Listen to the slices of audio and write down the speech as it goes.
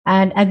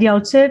And at the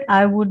outset,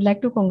 I would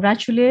like to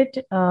congratulate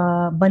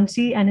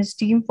Bansi and his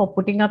team for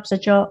putting up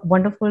such a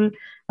wonderful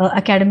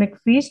academic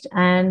feast.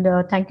 And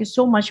thank you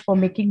so much for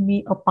making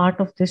me a part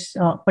of this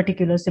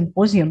particular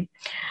symposium.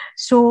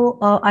 So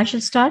I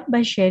shall start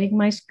by sharing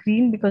my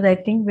screen because I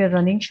think we're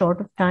running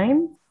short of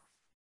time.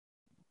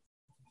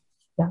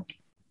 Yeah.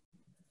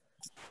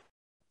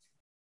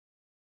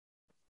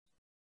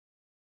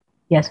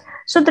 Yes.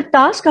 So the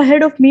task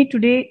ahead of me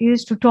today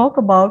is to talk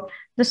about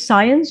the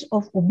science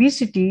of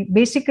obesity,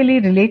 basically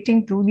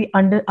relating to the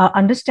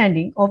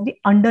understanding of the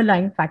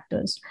underlying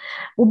factors.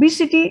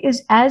 Obesity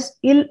is as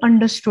ill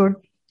understood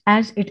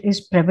as it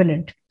is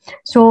prevalent.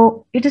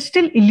 So it is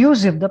still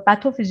elusive, the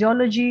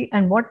pathophysiology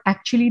and what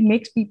actually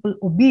makes people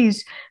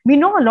obese. We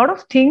know a lot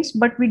of things,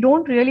 but we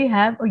don't really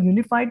have a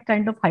unified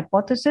kind of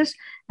hypothesis.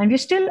 And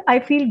we're still, I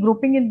feel,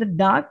 groping in the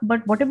dark,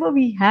 but whatever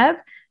we have,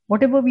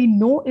 whatever we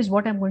know is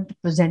what I'm going to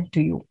present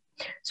to you.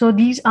 So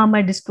these are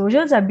my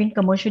disclosures. I've been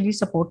commercially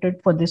supported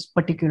for this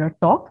particular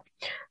talk.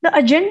 The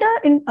agenda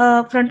in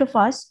front of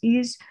us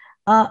is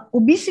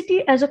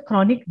obesity as a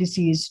chronic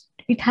disease.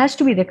 It has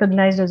to be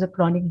recognized as a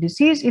chronic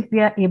disease if we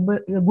are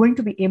going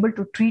to be able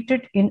to treat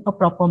it in a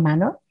proper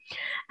manner.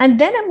 And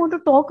then I'm going to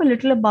talk a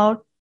little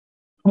about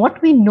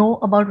what we know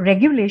about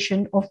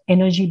regulation of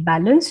energy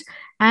balance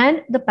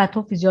and the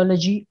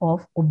pathophysiology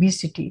of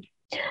obesity.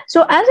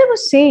 So as I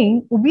was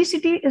saying,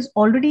 obesity is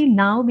already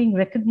now being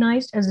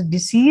recognized as a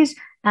disease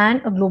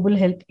and a global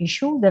health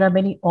issue. There are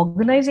many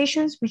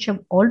organizations which have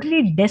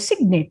already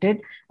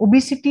designated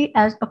obesity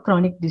as a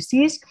chronic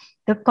disease.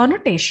 The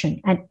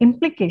connotation and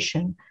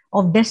implication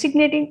of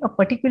designating a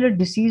particular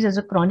disease as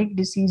a chronic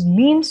disease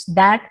means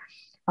that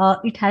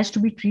it has to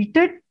be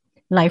treated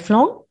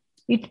lifelong.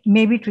 It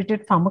may be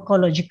treated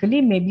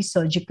pharmacologically, maybe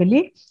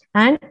surgically,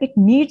 and it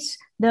needs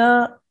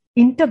the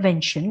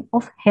intervention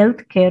of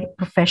healthcare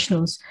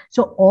professionals.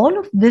 So all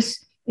of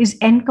this is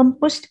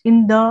encompassed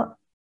in the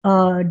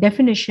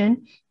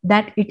definition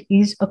that it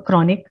is a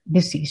chronic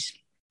disease.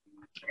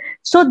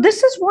 So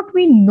this is what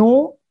we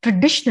know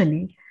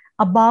traditionally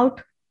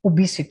about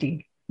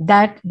obesity,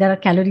 that there are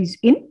calories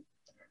in,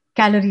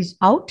 calories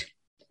out,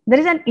 there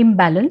is an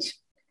imbalance,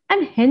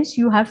 and hence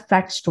you have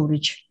fat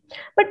storage.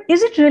 But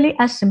is it really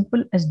as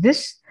simple as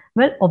this?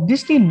 Well,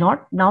 obviously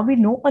not. Now we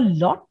know a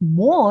lot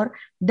more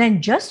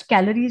than just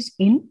calories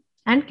in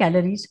and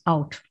calories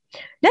out.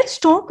 Let's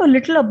talk a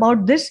little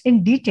about this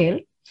in detail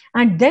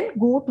and then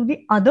go to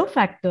the other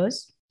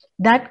factors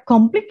that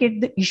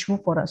complicate the issue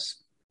for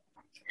us.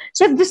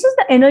 So if this is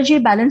the energy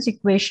balance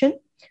equation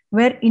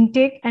where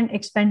intake and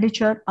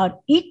expenditure are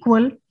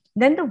equal,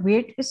 then the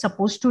weight is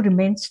supposed to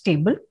remain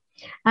stable.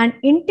 And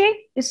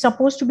intake is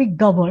supposed to be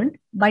governed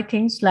by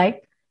things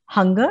like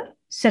hunger,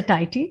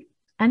 satiety,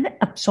 and the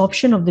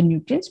absorption of the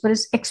nutrients,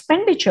 whereas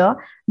expenditure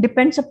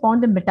depends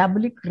upon the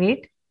metabolic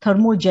rate,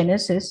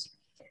 thermogenesis,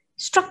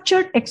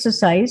 structured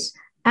exercise,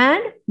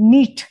 and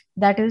NEAT,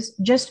 that is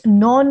just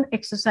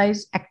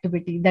non-exercise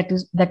activity,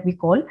 that we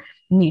call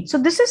NEAT. So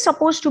this is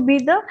supposed to be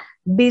the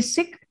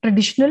basic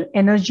traditional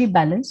energy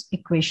balance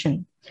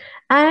equation.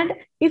 And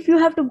if you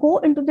have to go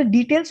into the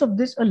details of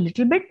this a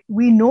little bit,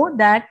 we know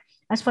that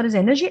as far as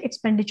energy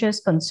expenditure is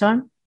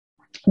concerned,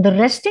 the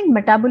resting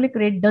metabolic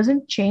rate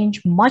doesn't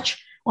change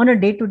much on a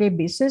day-to-day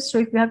basis. So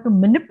if you have to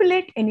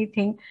manipulate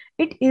anything,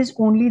 it is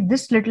only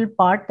this little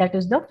part, that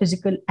is the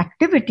physical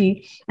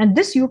activity. And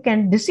this you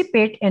can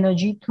dissipate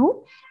energy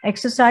through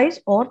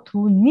exercise or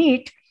through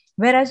NEAT,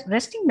 whereas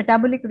resting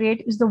metabolic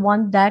rate is the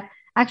one that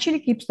actually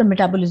keeps the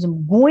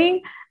metabolism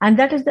going. And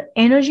that is the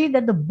energy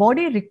that the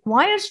body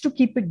requires to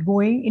keep it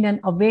going in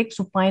an awake,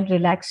 supine,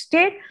 relaxed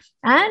state.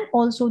 And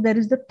also there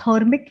is the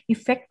thermic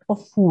effect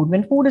of food.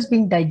 When food is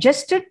being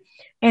digested,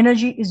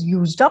 energy is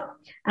used up,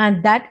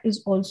 and that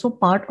is also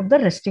part of the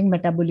resting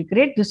metabolic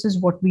rate. This is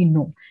what we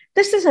know.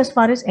 This is as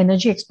far as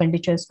energy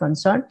expenditure is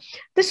concerned.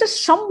 This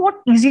is somewhat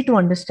easy to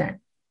understand.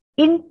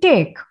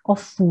 Intake of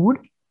food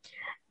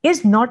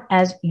is not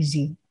as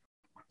easy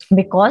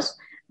because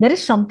there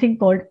is something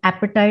called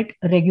appetite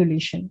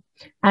regulation.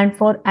 And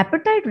for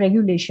appetite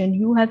regulation,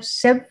 you have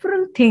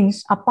several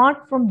things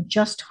apart from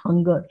just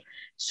hunger.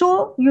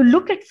 So you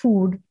look at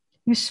food,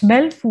 you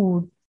smell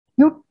food,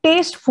 you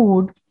taste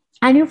food,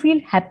 and you feel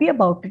happy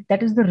about it.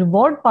 That is the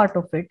reward part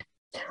of it.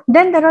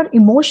 Then there are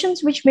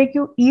emotions which make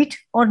you eat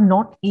or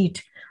not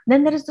eat.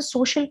 Then there is the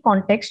social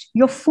context.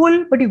 You're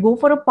full, but you go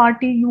for a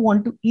party, you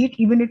want to eat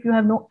even if you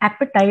have no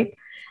appetite.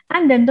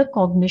 And then the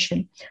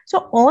cognition.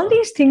 So all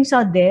these things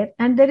are there,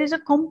 and there is a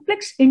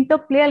complex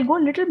interplay. I'll go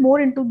a little more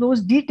into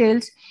those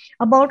details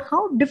about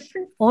how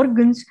different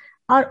organs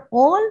are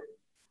all,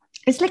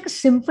 it's like a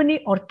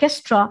symphony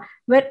orchestra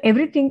where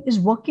everything is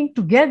working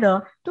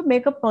together to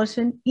make a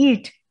person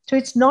eat. So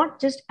it's not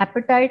just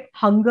appetite,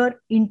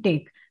 hunger,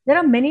 intake. There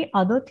are many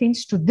other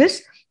things to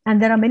this,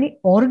 and there are many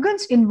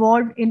organs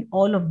involved in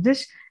all of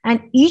this.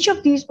 And each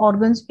of these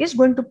organs is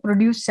going to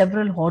produce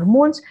several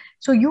hormones.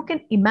 So you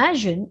can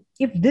imagine,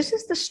 if this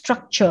is the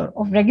structure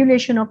of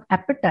regulation of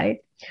appetite,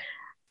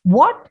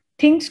 what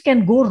things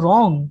can go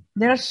wrong.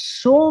 There are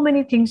so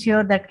many things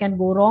here that can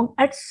go wrong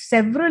at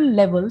several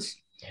levels.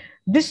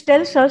 This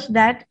tells us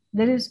that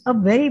there is a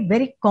very,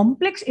 very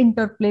complex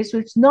interplay. So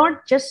it's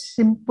not just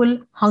simple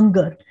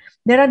hunger.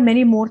 There are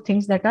many more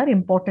things that are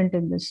important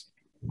in this.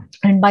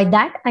 And by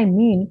that, I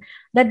mean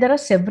that there are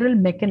several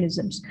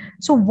mechanisms.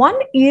 So one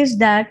is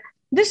that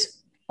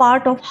this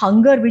part of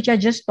hunger, which I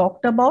just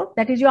talked about,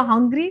 that is, you're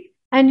hungry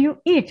and you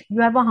eat.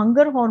 You have a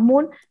hunger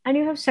hormone and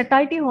you have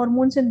satiety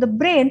hormones in the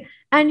brain,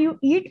 and you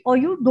eat or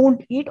you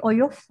don't eat or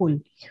you're full.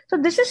 So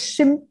this is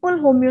simple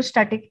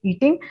homeostatic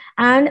eating.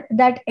 And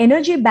that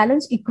energy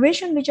balance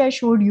equation, which I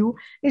showed you,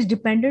 is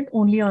dependent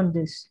only on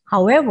this.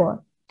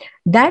 However,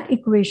 that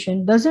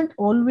equation doesn't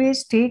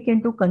always take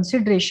into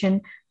consideration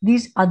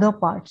these other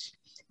parts.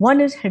 One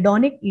is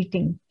hedonic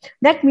eating.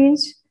 That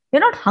means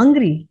you're not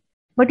hungry,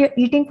 but you're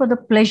eating for the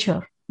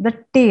pleasure, the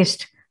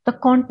taste, the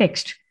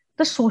context,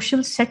 the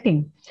social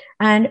setting.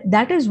 And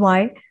that is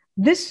why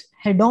this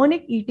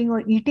hedonic eating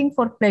or eating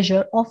for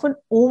pleasure often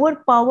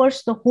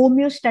overpowers the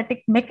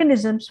homeostatic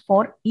mechanisms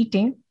for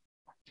eating,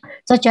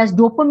 such as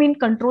dopamine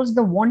controls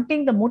the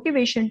wanting, the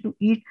motivation to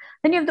eat.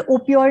 Then you have the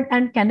opioid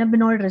and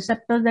cannabinoid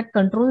receptors that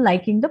control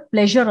liking, the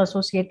pleasure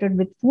associated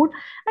with food.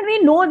 And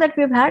we know that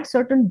we've had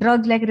certain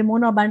drugs like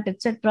rimonabant,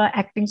 etc.,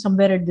 acting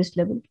somewhere at this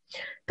level.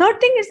 Third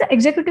thing is the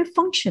executive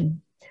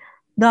function.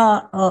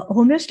 The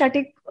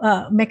homeostatic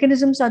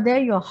mechanisms are there.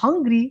 You're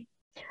hungry,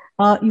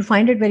 you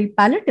find it very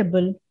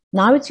palatable.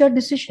 Now it's your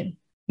decision.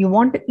 You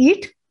want to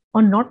eat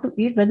or not to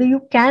eat, whether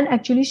you can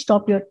actually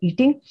stop your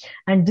eating.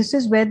 And this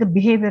is where the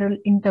behavioral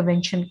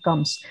intervention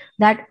comes,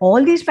 that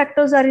all these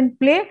factors are in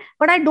play,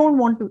 but I don't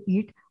want to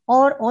eat,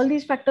 or all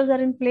these factors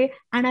are in play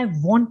and I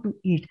want to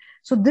eat.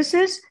 So this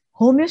is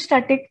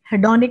homeostatic,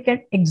 hedonic,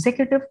 and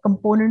executive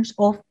components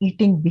of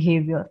eating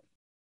behavior.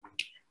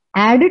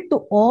 Added to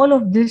all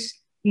of this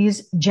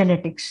is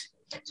genetics.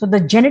 So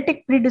the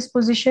genetic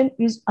predisposition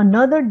is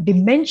another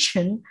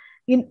dimension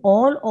in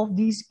all of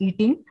these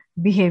eating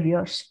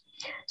behaviors.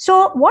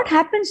 So what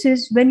happens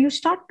is, when you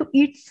start to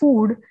eat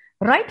food,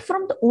 right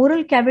from the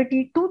oral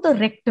cavity to the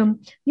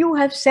rectum, you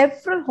have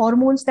several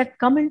hormones that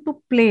come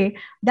into play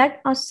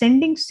that are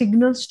sending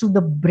signals to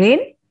the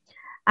brain.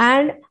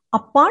 And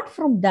apart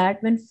from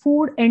that, when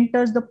food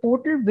enters the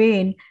portal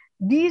vein,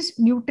 these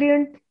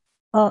nutrient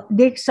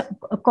they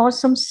cause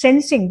some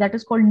sensing that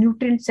is called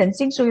nutrient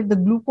sensing. So if the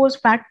glucose,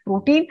 fat,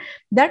 protein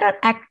that are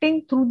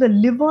acting through the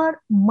liver,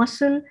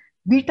 muscle,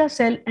 beta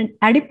cell, and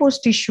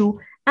adipose tissue,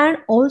 and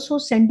also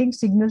sending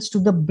signals to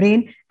the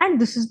brain. And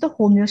this is the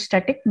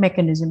homeostatic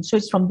mechanism. So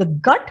it's from the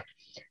gut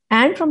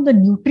and from the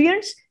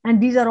nutrients,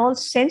 and these are all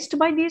sensed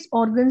by these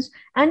organs,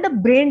 and the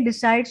brain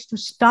decides to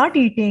start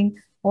eating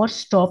or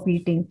stop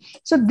eating.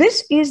 So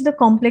this is the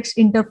complex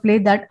interplay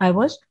that I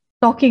was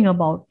talking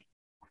about.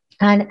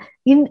 And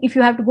if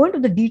you have to go into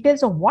the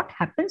details of what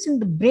happens in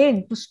the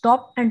brain to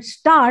stop and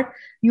start,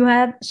 you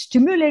have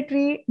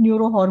stimulatory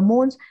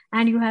neurohormones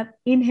and you have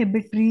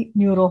inhibitory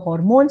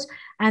neurohormones.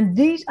 And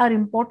these are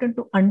important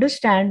to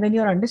understand when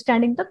you're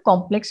understanding the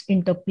complex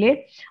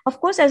interplay.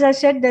 Of course, as I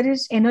said, there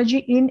is energy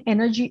in,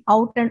 energy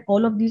out, and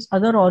all of these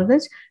other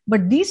organs.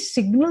 But these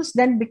signals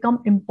then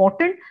become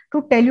important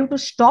to tell you to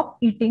stop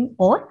eating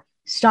or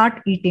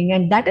start eating.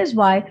 And that is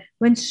why,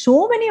 when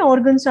so many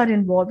organs are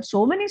involved,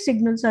 so many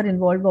signals are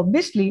involved,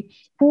 obviously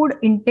food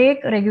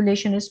intake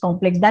regulation is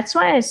complex. That's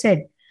why I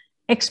said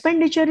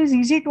expenditure is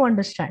easy to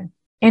understand,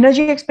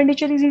 energy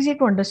expenditure is easy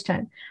to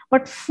understand,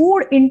 but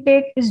food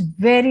intake is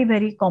very,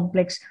 very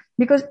complex,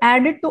 because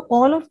added to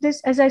all of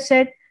this, as I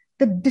said,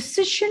 the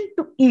decision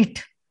to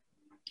eat,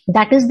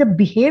 that is the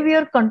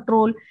behavior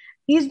control,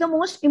 is the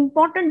most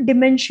important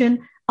dimension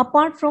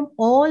apart from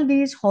all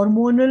these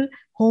hormonal,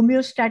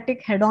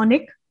 homeostatic,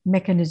 hedonic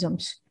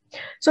mechanisms.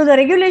 So the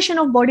regulation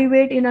of body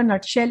weight in a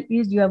nutshell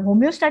is, you have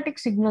homeostatic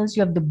signals,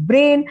 you have the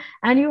brain,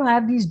 and you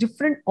have these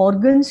different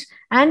organs,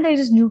 and there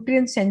is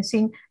nutrient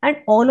sensing, and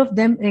all of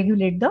them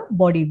regulate the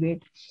body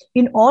weight.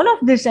 In all of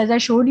this, as I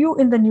showed you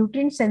in the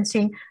nutrient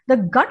sensing, the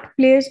gut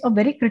plays a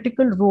very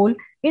critical role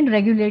in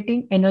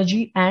regulating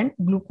energy and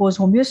glucose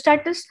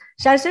homeostasis.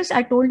 As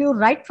I told you,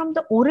 right from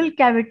the oral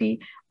cavity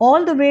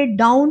all the way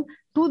down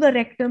to the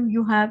rectum,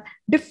 you have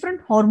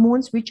different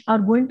hormones which are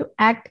going to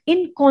act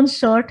in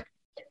concert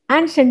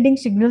and sending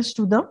signals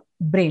to the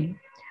brain.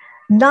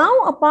 Now,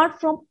 apart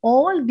from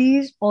all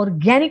these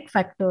organic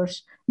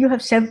factors, you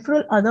have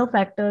several other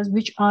factors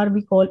which are,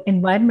 we call,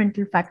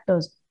 environmental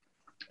factors.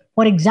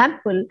 For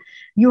example,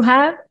 you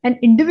have an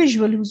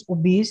individual who's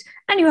obese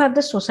and you have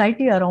the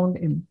society around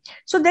him.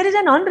 So there is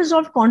an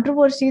unresolved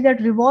controversy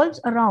that revolves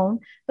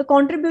around the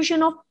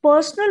contribution of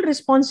personal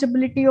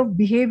responsibility of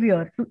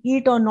behavior to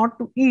eat or not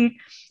to eat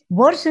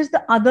versus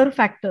the other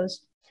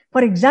factors.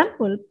 For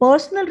example,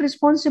 personal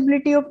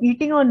responsibility of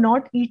eating or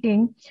not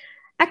eating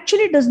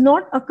actually does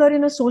not occur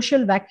in a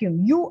social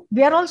vacuum.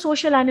 We are all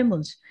social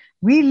animals.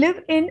 We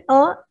live in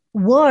a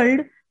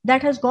world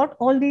that has got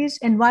all these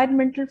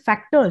environmental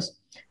factors.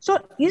 So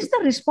is the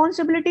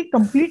responsibility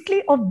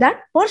completely of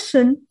that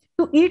person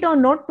to eat or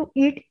not to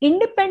eat,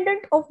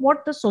 independent of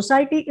what the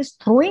society is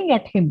throwing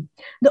at him.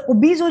 The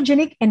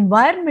obesogenic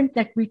environment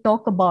that we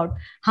talk about,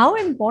 how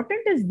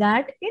important is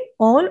that in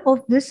all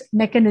of this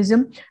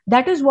mechanism?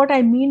 That is what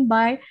I mean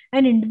by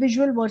an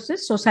individual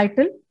versus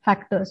societal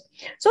factors.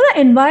 So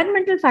the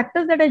environmental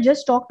factors that I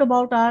just talked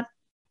about are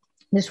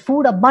this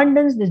food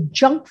abundance, this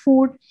junk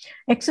food,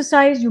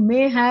 exercise, you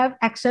may have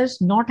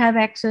access, not have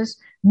access,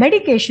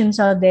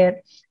 medications are there.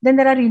 Then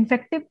there are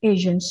infective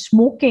agents,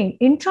 smoking,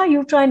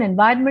 intrauterine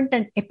environment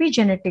and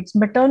epigenetics,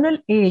 maternal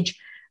age,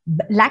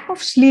 lack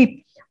of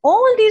sleep.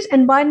 All these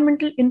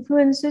environmental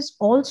influences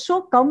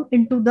also come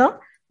into the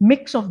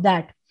mix of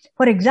that.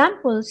 For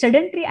example,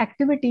 sedentary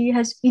activity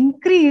has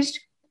increased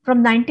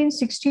from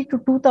 1960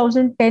 to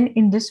 2010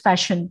 in this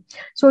fashion.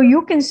 So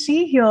you can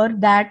see here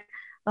that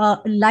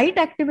light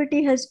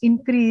activity has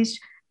increased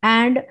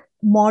and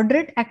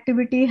moderate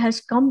activity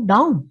has come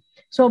down.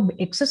 So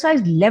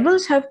exercise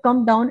levels have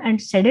come down and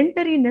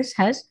sedentariness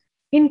has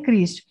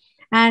increased.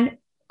 And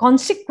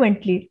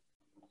consequently,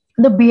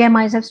 the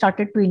BMIs have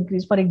started to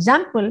increase. For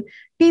example,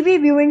 TV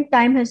viewing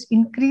time has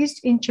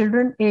increased in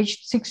children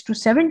aged 6 to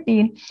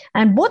 17,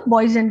 and both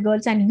boys and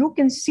girls. And you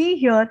can see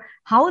here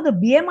how the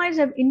BMIs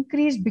have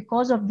increased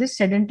because of this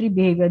sedentary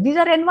behavior. These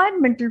are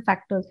environmental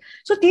factors.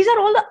 So these are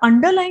all the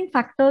underlying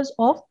factors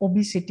of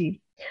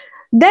obesity.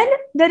 Then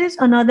there is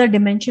another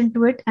dimension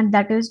to it, and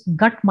that is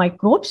gut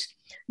microbes.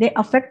 They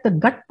affect the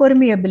gut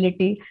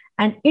permeability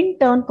and in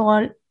turn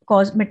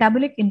cause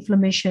metabolic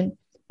inflammation,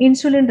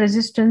 insulin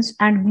resistance,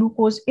 and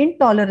glucose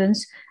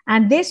intolerance.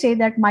 And they say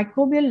that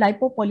microbial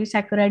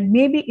lipopolysaccharide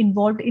may be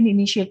involved in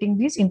initiating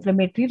these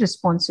inflammatory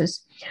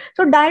responses.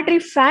 So dietary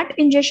fat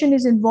ingestion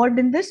is involved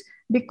in this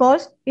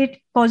because it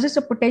causes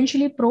a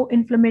potentially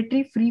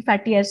pro-inflammatory free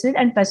fatty acid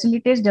and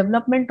facilitates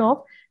development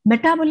of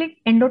metabolic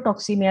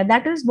endotoxemia.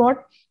 That is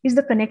what is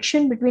the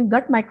connection between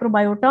gut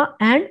microbiota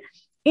and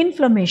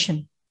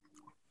inflammation.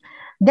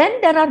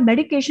 Then there are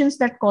medications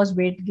that cause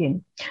weight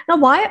gain. Now,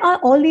 why are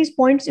all these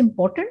points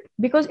important?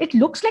 Because it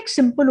looks like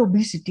simple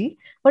obesity,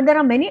 but there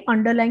are many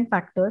underlying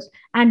factors,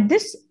 and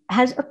this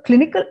has a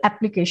clinical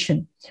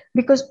application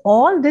because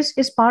all this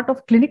is part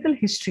of clinical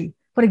history.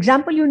 For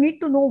example, you need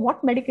to know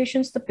what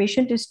medications the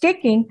patient is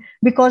taking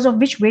because of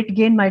which weight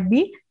gain might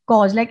be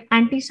caused, like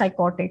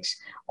antipsychotics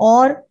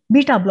or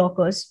beta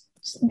blockers.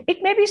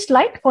 It may be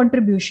slight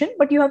contribution,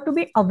 but you have to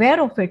be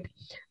aware of it.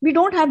 We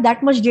don't have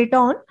that much data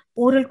on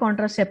oral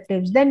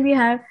contraceptives. Then we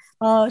have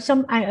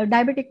some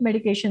diabetic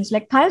medications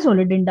like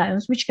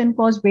thiazolidinediones, which can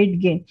cause weight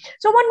gain.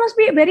 So one must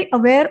be very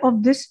aware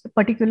of this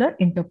particular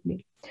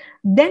interplay.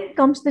 Then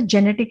comes the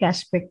genetic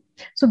aspect.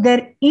 So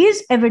there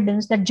is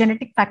evidence that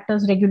genetic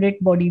factors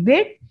regulate body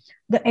weight.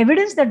 The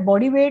evidence that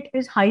body weight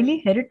is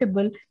highly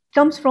heritable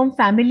comes from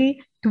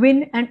family,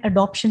 twin, and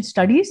adoption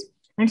studies.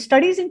 And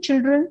studies in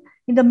children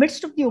in the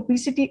midst of the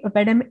obesity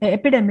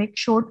epidemic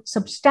showed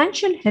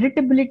substantial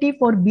heritability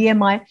for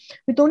BMI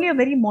with only a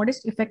very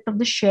modest effect of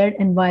the shared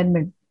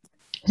environment.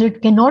 So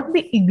it cannot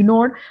be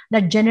ignored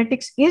that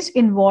genetics is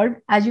involved.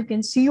 As you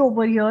can see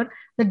over here,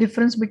 the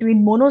difference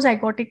between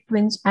monozygotic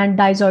twins and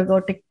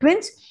dizygotic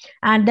twins.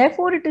 And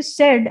therefore, it is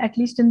said, at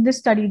least in this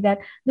study, that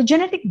the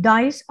genetic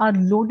dice are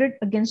loaded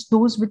against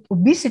those with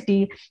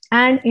obesity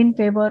and in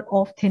favor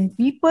of thin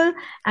people.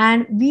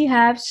 And we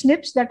have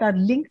SNPs that are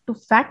linked to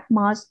fat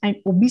mass and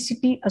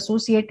obesity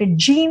associated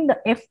gene, the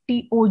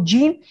FTO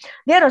gene.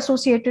 They are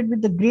associated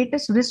with the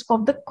greatest risk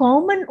of the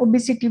common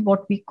obesity,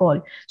 what we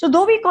call. So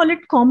though we call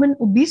it common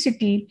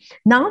obesity,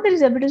 now there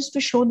is evidence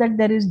to show that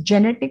there is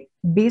genetic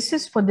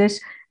basis for this,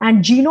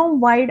 and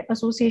genome-wide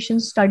association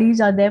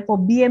studies are there for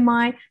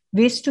BMI,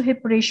 waist to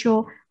hip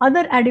ratio,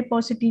 other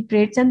adiposity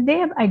traits, and they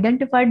have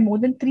identified more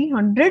than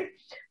 300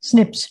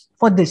 SNPs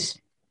for this.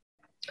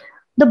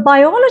 The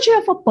biology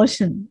of a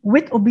person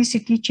with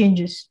obesity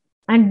changes,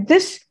 and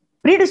this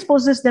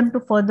predisposes them to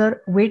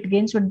further weight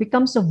gain. So it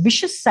becomes a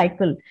vicious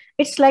cycle.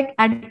 It's like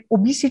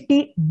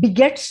obesity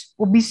begets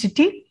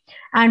obesity.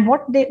 And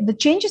what the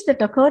changes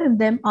that occur in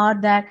them are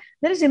that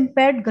there is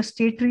impaired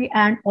gustatory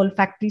and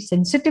olfactory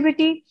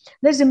sensitivity.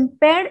 There's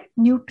impaired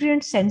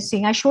nutrient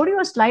sensing. I showed you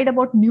a slide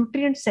about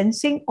nutrient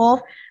sensing of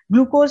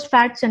glucose,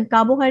 fats, and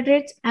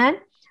carbohydrates and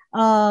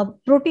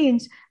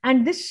proteins.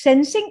 And this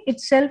sensing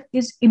itself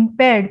is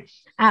impaired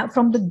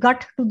from the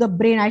gut to the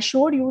brain. I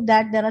showed you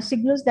that there are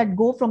signals that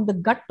go from the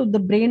gut to the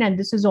brain, and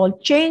this is all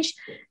changed.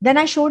 Then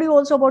I showed you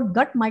also about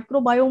gut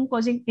microbiome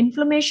causing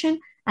inflammation,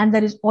 and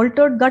there is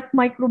altered gut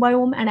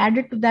microbiome, and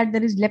added to that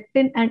there is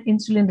leptin and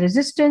insulin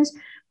resistance.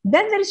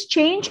 Then there is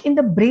change in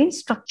the brain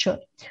structure.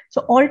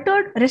 So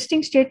altered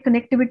resting state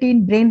connectivity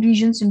in brain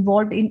regions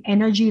involved in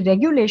energy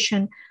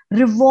regulation,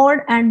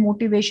 reward, and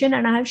motivation.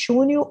 And I have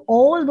shown you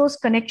all those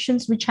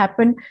connections which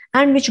happen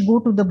and which go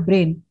to the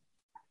brain.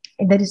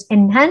 There is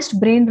enhanced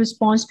brain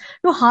response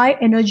to high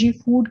energy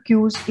food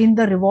cues in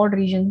the reward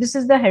region. This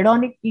is the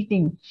hedonic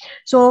eating.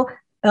 So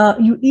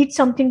you eat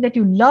something that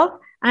you love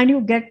and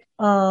you get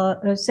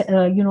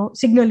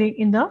signaling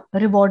in the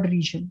reward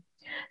region.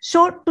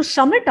 So to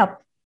sum it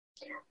up,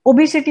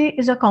 obesity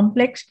is a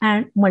complex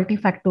and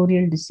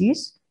multifactorial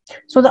disease.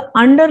 So the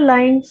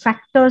underlying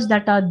factors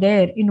that are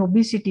there in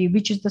obesity,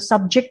 which is the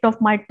subject of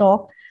my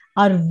talk,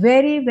 are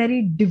very,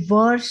 very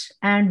diverse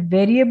and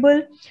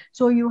variable.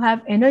 So you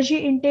have energy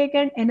intake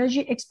and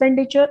energy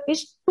expenditure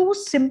is too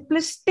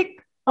simplistic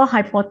a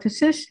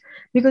hypothesis,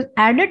 because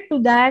added to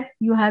that,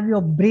 you have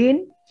your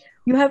brain,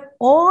 you have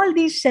all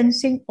these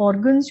sensing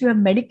organs, you have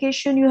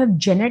medication, you have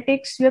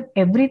genetics, you have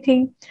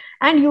everything,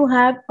 and you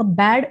have a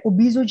bad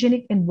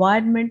obesogenic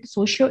environment,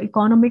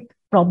 socio-economic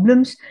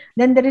problems.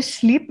 Then there is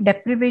sleep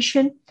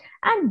deprivation,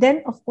 and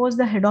then of course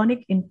the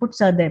hedonic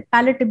inputs are there,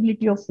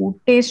 palatability of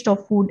food, taste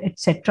of food,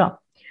 etc.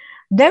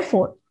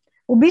 Therefore,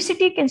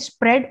 obesity can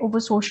spread over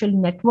social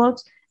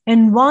networks.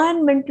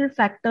 Environmental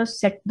factors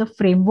set the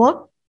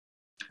framework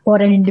for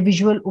an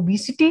individual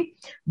obesity.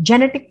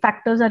 Genetic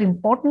factors are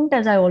important,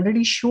 as I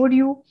already showed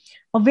you.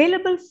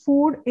 Available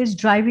food is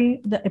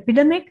driving the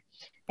epidemic.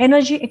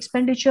 Energy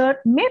expenditure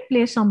may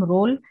play some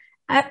role.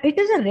 It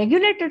is a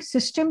regulated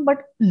system, but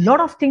a lot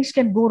of things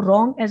can go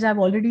wrong, as I've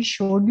already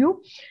showed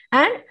you.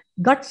 And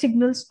gut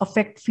signals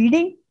affect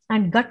feeding,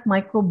 and gut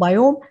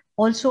microbiome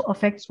also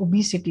affects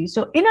obesity.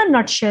 So, in a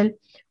nutshell,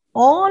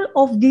 all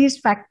of these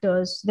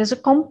factors, there's a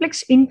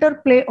complex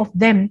interplay of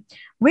them,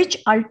 which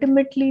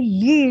ultimately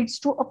leads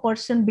to a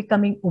person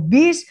becoming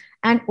obese,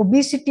 and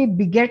obesity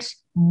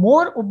begets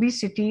more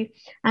obesity.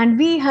 And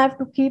we have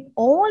to keep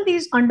all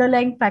these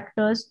underlying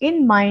factors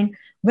in mind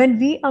when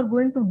we are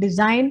going to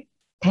design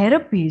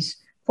therapies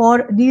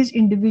for these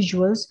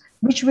individuals,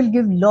 which will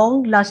give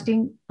long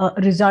lasting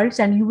results.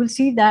 And you will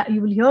see that,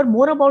 you will hear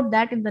more about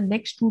that in the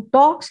next two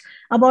talks,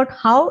 about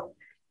how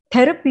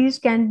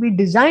therapies can be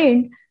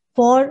designed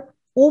for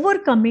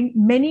overcoming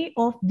many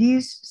of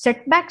these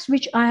setbacks,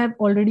 which I have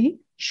already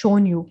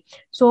shown you.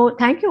 So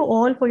thank you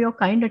all for your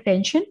kind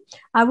attention.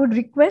 I would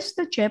request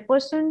the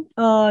chairperson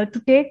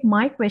to take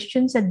my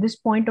questions at this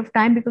point of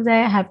time, because I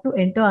have to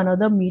enter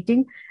another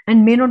meeting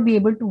and may not be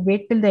able to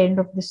wait till the end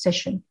of this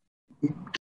session.